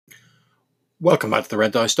Welcome back to the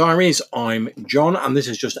Red Dice Diaries. I'm John, and this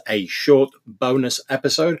is just a short bonus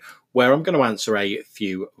episode where I'm going to answer a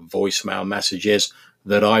few voicemail messages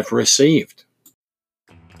that I've received.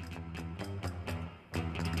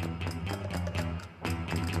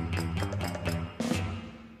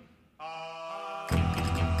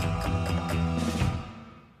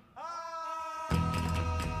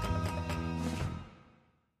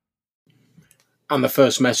 And the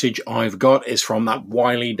first message I've got is from that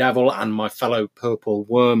wily devil and my fellow Purple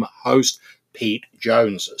Worm host, Pete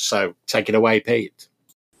Jones. So take it away, Pete.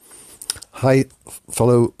 Hi,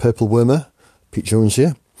 fellow Purple Wormer, Pete Jones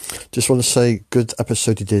here. Just want to say, good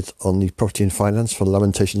episode you did on the property and finance for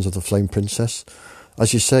Lamentations of the Flame Princess.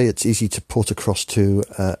 As you say, it's easy to port across to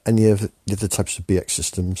any of the other types of BX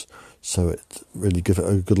systems, so it really give it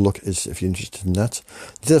a good look is if you're interested in that.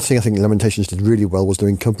 The other thing I think Lamentations did really well was the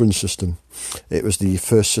Encumbrance system. It was the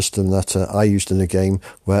first system that I used in a game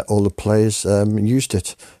where all the players used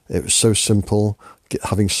it. It was so simple,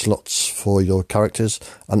 having slots for your characters,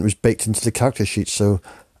 and it was baked into the character sheet, so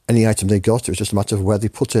any item they got, it was just a matter of where they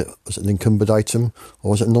put it. Was it an encumbered item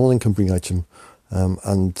or was it a non-encumbering item?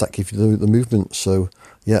 And that gave you the movement. So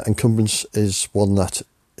yeah, Encumbrance is one that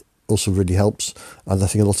also really helps, and I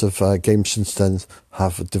think a lot of games since then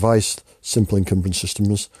have devised simple encumbrance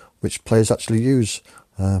systems which players actually use,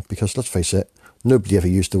 because let's face it, nobody ever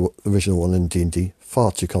used the original one in D&D.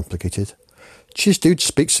 Far too complicated. Cheers, dude.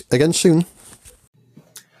 Speaks again soon.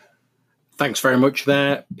 Thanks very much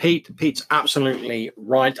there, Pete. Pete's absolutely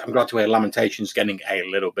right. I'm glad to hear Lamentations getting a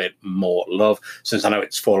little bit more love, since I know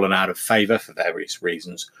it's fallen out of favour for various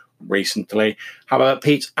reasons recently. However,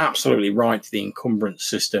 Pete's absolutely right. The encumbrance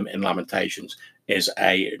system in Lamentations is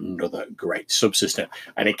another great subsystem.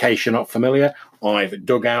 And in case you're not familiar, I've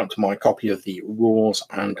dug out my copy of the Rules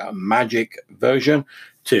and Magic version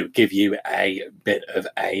to give you a bit of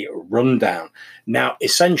a rundown. Now,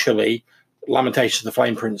 essentially, Lamentations of the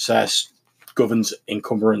Flame Princess governs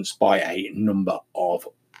encumbrance by a number of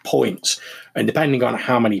points, and depending on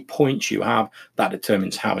how many points you have, that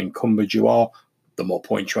determines how encumbered you are. The more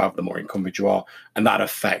points you have, the more encumbered you are, and that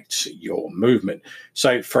affects your movement.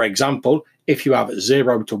 So for example, if you have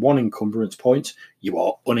 0 to 1 encumbrance points, you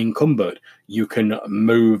are unencumbered. You can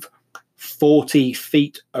move 40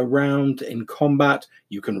 feet around in combat,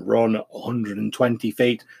 you can run 120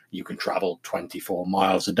 feet, you can travel 24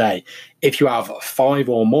 miles a day. If you have 5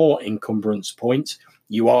 or more encumbrance points,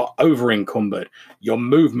 you are over encumbered. Your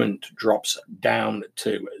movement drops down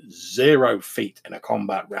to 0 feet in a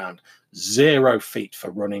combat round, 0 feet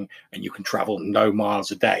for running, and you can travel no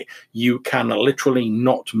miles a day. You can literally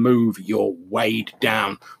not move. You're weighed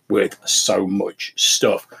down with so much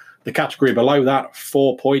stuff. The category below that,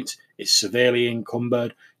 4 points, is severely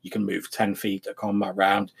encumbered. You can move 10 feet a combat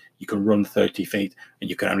round, you can run 30 feet, and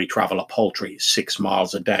you can only travel a paltry 6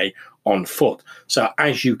 miles a day on foot. So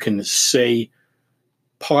as you can see,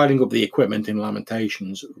 piling up the equipment in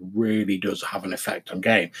Lamentations really does have an effect on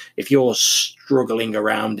game. If you're struggling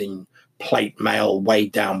around in plate mail,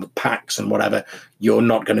 weighed down with packs and whatever, you're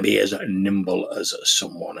not going to be as nimble as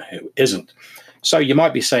someone who isn't. So you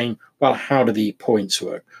might be saying, well, how do the points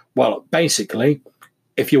work? Well, basically,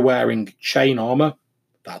 if you're wearing chain armor,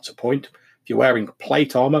 that's a point. If you're wearing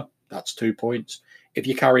plate armor, that's 2 points. If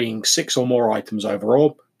you're carrying 6 or more items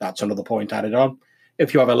overall, that's another point added on.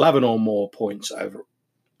 If you have 11 or more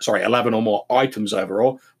items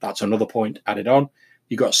overall, that's another point added on.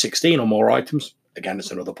 You've got 16 or more items, again,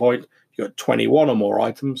 it's another point. You've got 21 or more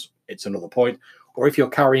items, it's another point. Or if you're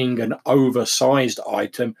carrying an oversized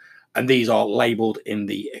item, and these are labeled in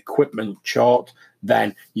the equipment chart,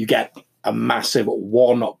 then you get a massive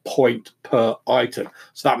 1 point per item.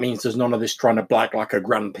 So that means there's none of this trying to blag like a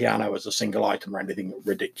grand piano as a single item or anything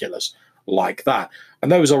ridiculous like that.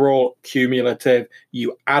 And those are all cumulative.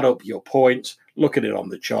 You add up your points, look at it on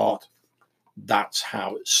the chart. That's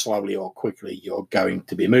how slowly or quickly you're going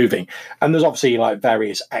to be moving. And there's obviously like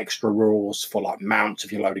various extra rules for like mounts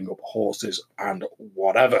if you're loading up horses and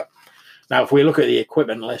whatever. Now, if we look at the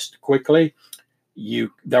equipment list quickly,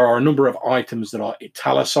 there are a number of items that are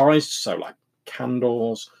italicized, so like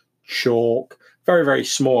candles, chalk, very, very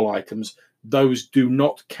small items. Those do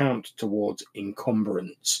not count towards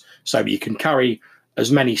encumbrance. So you can carry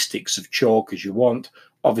as many sticks of chalk as you want,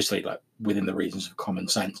 obviously like within the reasons of common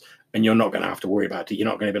sense, and you're not going to have to worry about it. You're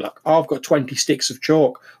not going to be like, oh, I've got 20 sticks of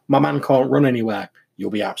chalk, my man can't run anywhere.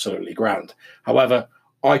 You'll be absolutely grand. However,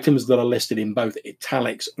 items that are listed in both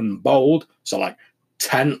italics and bold, so like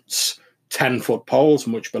tents, 10-foot poles,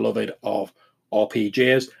 much beloved of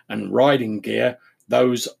RPGers, and riding gear,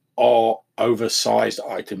 those are oversized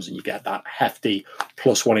items, and you get that hefty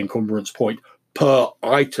 +1 encumbrance point per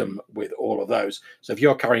item with all all of those. So if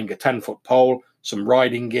you're carrying a 10-foot pole, some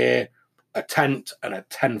riding gear, a tent, and a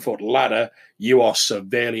 10-foot ladder, you are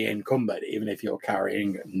severely encumbered, even if you're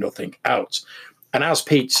carrying nothing else. And as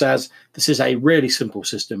Pete says, this is a really simple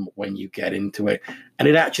system when you get into it. And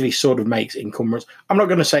it actually sort of makes encumbrance. I'm not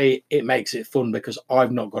going to say it makes it fun, because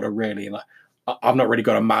I've not really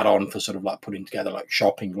got a mad on for sort of like putting together like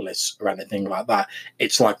shopping lists or anything like that.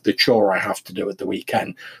 It's like the chore I have to do at the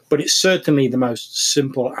weekend. But it's certainly the most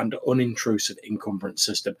simple and unintrusive encumbrance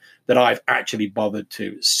system that I've actually bothered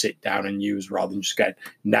to sit down and use, rather than just going,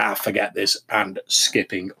 nah, forget this, and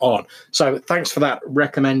skipping on. So thanks for that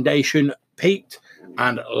recommendation, Pete.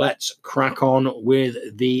 And let's crack on with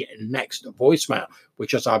the next voicemail,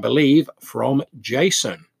 which is, I believe, from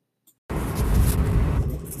Jason.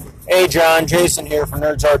 Hey John, Jason here from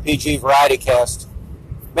Nerds RPG Variety Cast.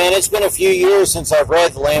 Man, it's been a few years since I've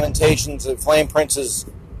read the Lamentations of Flame Prince's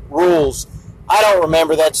rules. I don't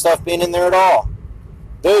remember that stuff being in there at all.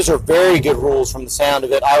 Those are very good rules from the sound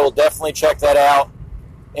of it. I will definitely check that out.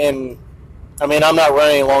 And, I mean, I'm not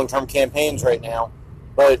running long-term campaigns right now,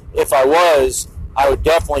 but if I was, I would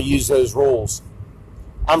definitely use those rules.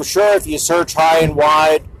 I'm sure if you search high and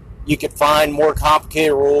wide, you could find more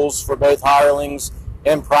complicated rules for both hirelings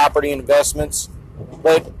and property investments,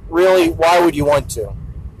 but really, why would you want to?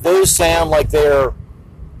 Those sound like they're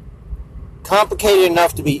complicated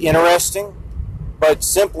enough to be interesting, but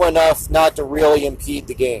simple enough not to really impede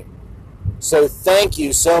the game. So thank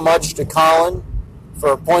you so much to Colin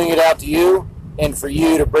for pointing it out to you, and for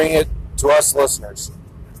you to bring it to us listeners.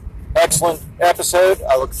 Excellent episode.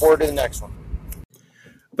 I look forward to the next one.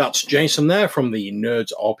 That's Jason there from the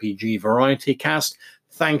Nerds RPG Variety Cast.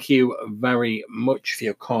 Thank you very much for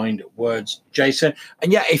your kind words, Jason.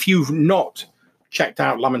 And yeah, if you've not checked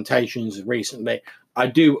out Lamentations recently, I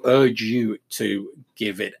do urge you to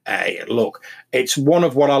give it a look. It's one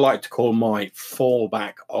of what I like to call my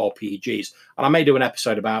fallback RPGs. And I may do an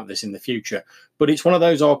episode about this in the future, but it's one of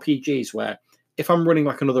those RPGs where if I'm running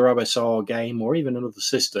like another OSR game or even another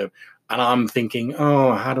system, and I'm thinking,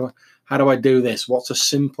 oh, how do I do this? What's a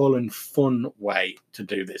simple and fun way to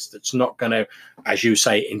do this that's not going to, as you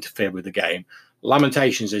say, interfere with the game?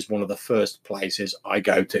 Lamentations is one of the first places I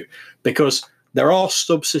go to, because there are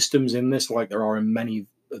subsystems in this, like there are in many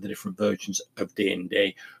of the different versions of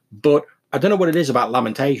D&D. But I don't know what it is about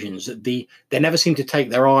Lamentations. They never seem to take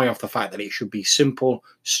their eye off the fact that it should be simple,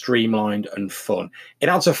 streamlined, and fun. It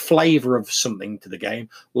adds a flavour of something to the game,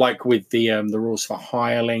 like with the rules for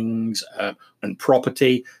hirelings and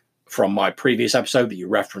property from my previous episode that you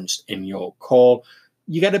referenced in your call.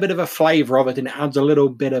 You get a bit of a flavour of it, and it adds a little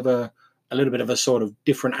bit of a sort of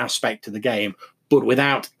different aspect to the game, but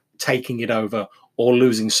without taking it over or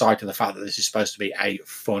losing sight of the fact that this is supposed to be a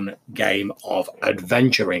fun game of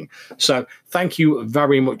adventuring. So thank you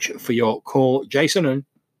very much for your call, Jason. And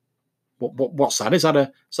what's that? Is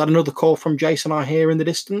that another call from Jason I hear in the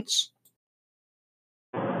distance?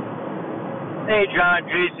 Hey John,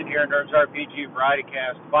 Jason here, Nerds RPG Variety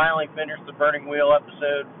Cast. Finally finished the Burning Wheel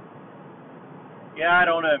episode. Yeah, I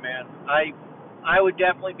don't know, man. I would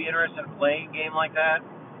definitely be interested in playing a game like that.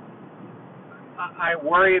 I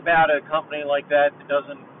worry about a company like that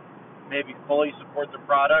doesn't maybe fully support their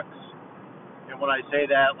products. And when I say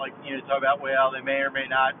that, like, talk about, well, they may or may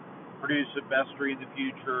not produce a bestiary in the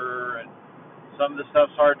future, and some of the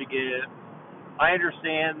stuff's hard to get. I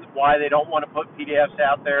understand why they don't want to put PDFs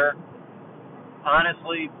out there.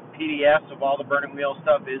 Honestly, PDFs of all the Burning Wheel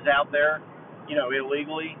stuff is out there,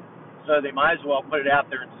 illegally. So they might as well put it out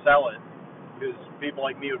there and sell it, because people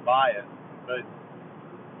like me would buy it. But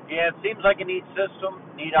yeah, it seems like a neat system,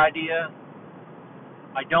 neat idea.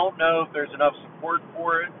 I don't know if there's enough support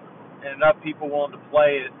for it and enough people willing to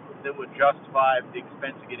play it that would justify the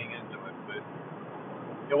expense of getting into it. But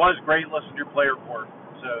it was great listening to your player report,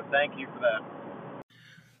 so thank you for that.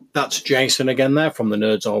 That's Jason again there from the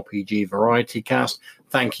Nerds RPG Variety Cast.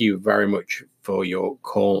 Thank you very much for your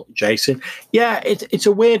call, Jason. Yeah, it's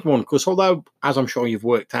a weird one, because although, as I'm sure you've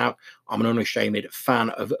worked out, I'm an unashamed fan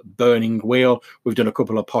of Burning Wheel. We've done a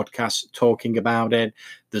couple of podcasts talking about it.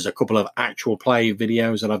 There's a couple of actual play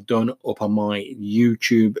videos that I've done up on my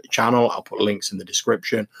YouTube channel. I'll put links in the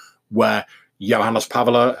description, where Johannes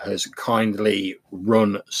Pavela has kindly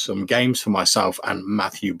run some games for myself and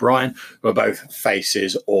Matthew Bryan, who are both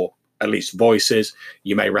faces or at least voices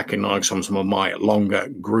you may recognize from some of my longer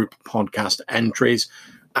group podcast entries.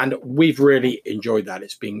 And we've really enjoyed that.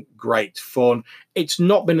 It's been great fun. It's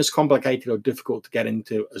not been as complicated or difficult to get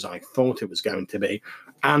into as I thought it was going to be.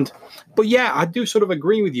 But yeah, I do sort of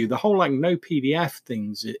agree with you. The whole no PDF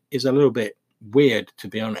things is a little bit weird, to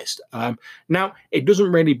be honest. Now, it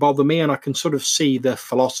doesn't really bother me, and I can sort of see the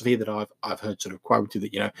philosophy that I've heard sort of quoted,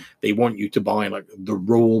 that they want you to buy like the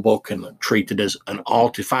rule book and treat it as an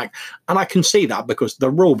artifact, and I can see that because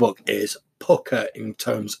the rule book is pucker in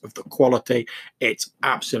terms of the quality. It's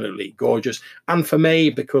absolutely gorgeous, and for me,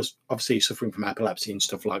 because obviously suffering from epilepsy and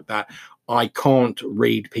stuff like that, I can't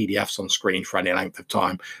read PDFs on screen for any length of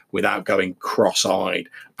time without going cross-eyed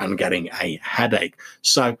and getting a headache.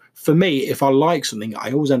 So for me, if I like something,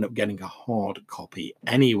 I always end up getting a hard copy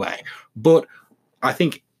anyway. But I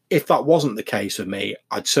think if that wasn't the case for me,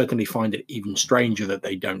 I'd certainly find it even stranger that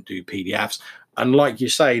they don't do PDFs. And like you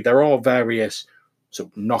say, there are various sort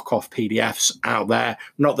of knockoff PDFs out there.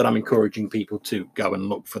 Not that I'm encouraging people to go and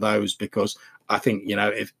look for those, because I think,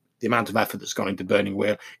 if the amount of effort that's gone into Burning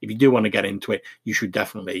Wheel, if you do want to get into it, you should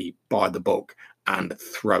definitely buy the book and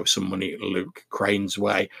throw some money Luke Crane's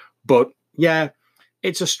way. But yeah,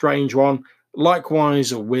 it's a strange one.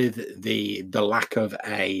 Likewise with the lack of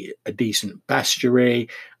a decent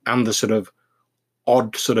bestiary and the sort of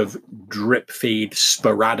odd sort of drip feed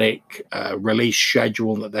sporadic release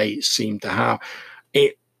schedule that they seem to have.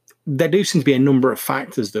 There do seem to be a number of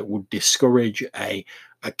factors that would discourage a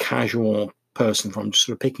casual person from just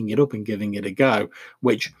sort of picking it up and giving it a go,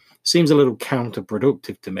 which seems a little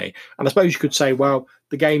counterproductive to me. And I suppose you could say, well,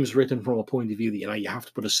 the game's written from a point of view that you have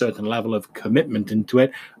to put a certain level of commitment into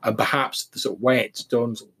it, and perhaps the sort of way it's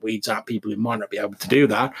done sort of weeds out people who might not be able to do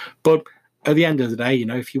that. But at the end of the day,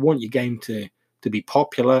 if you want your game to be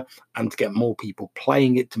popular and to get more people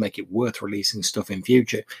playing it, to make it worth releasing stuff in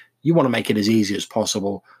future, you want to make it as easy as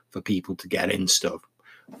possible for people to get in stuff.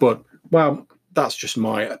 But, well, that's just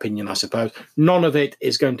my opinion, I suppose. None of it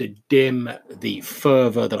is going to dim the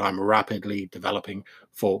fervour that I'm rapidly developing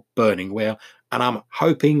for Burning Wheel. And I'm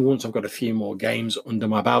hoping once I've got a few more games under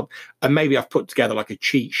my belt, and maybe I've put together like a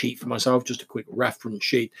cheat sheet for myself, just a quick reference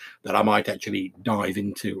sheet, that I might actually dive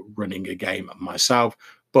into running a game myself.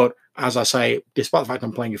 But as I say, despite the fact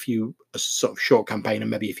I'm playing a sort of short campaign and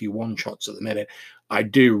maybe a few one-shots at the minute, I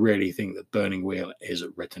do really think that Burning Wheel is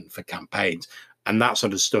written for campaigns. And that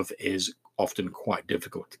sort of stuff is often quite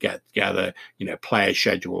difficult to get together, player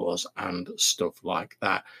schedules and stuff like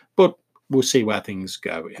that. But we'll see where things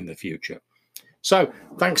go in the future. So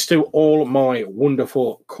thanks to all my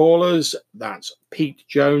wonderful callers. That's Pete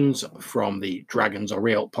Jones from the Dragons Are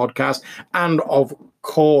Real podcast, and of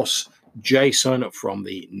course Jason from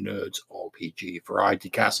the Nerds RPG Variety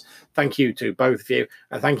Cast. Thank you to both of you,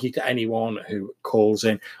 and thank you to anyone who calls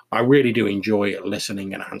in. I really do enjoy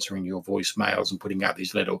listening and answering your voicemails and putting out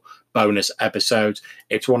these little bonus episodes.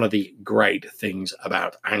 It's one of the great things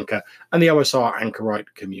about Anchor and the OSR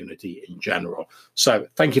Anchorite community in general. So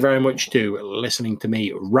thank you very much to listening to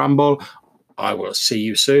me ramble. I will see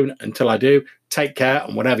you soon. Until I do, take care,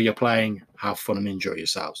 and whatever you're playing, have fun and enjoy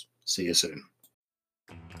yourselves. See you soon.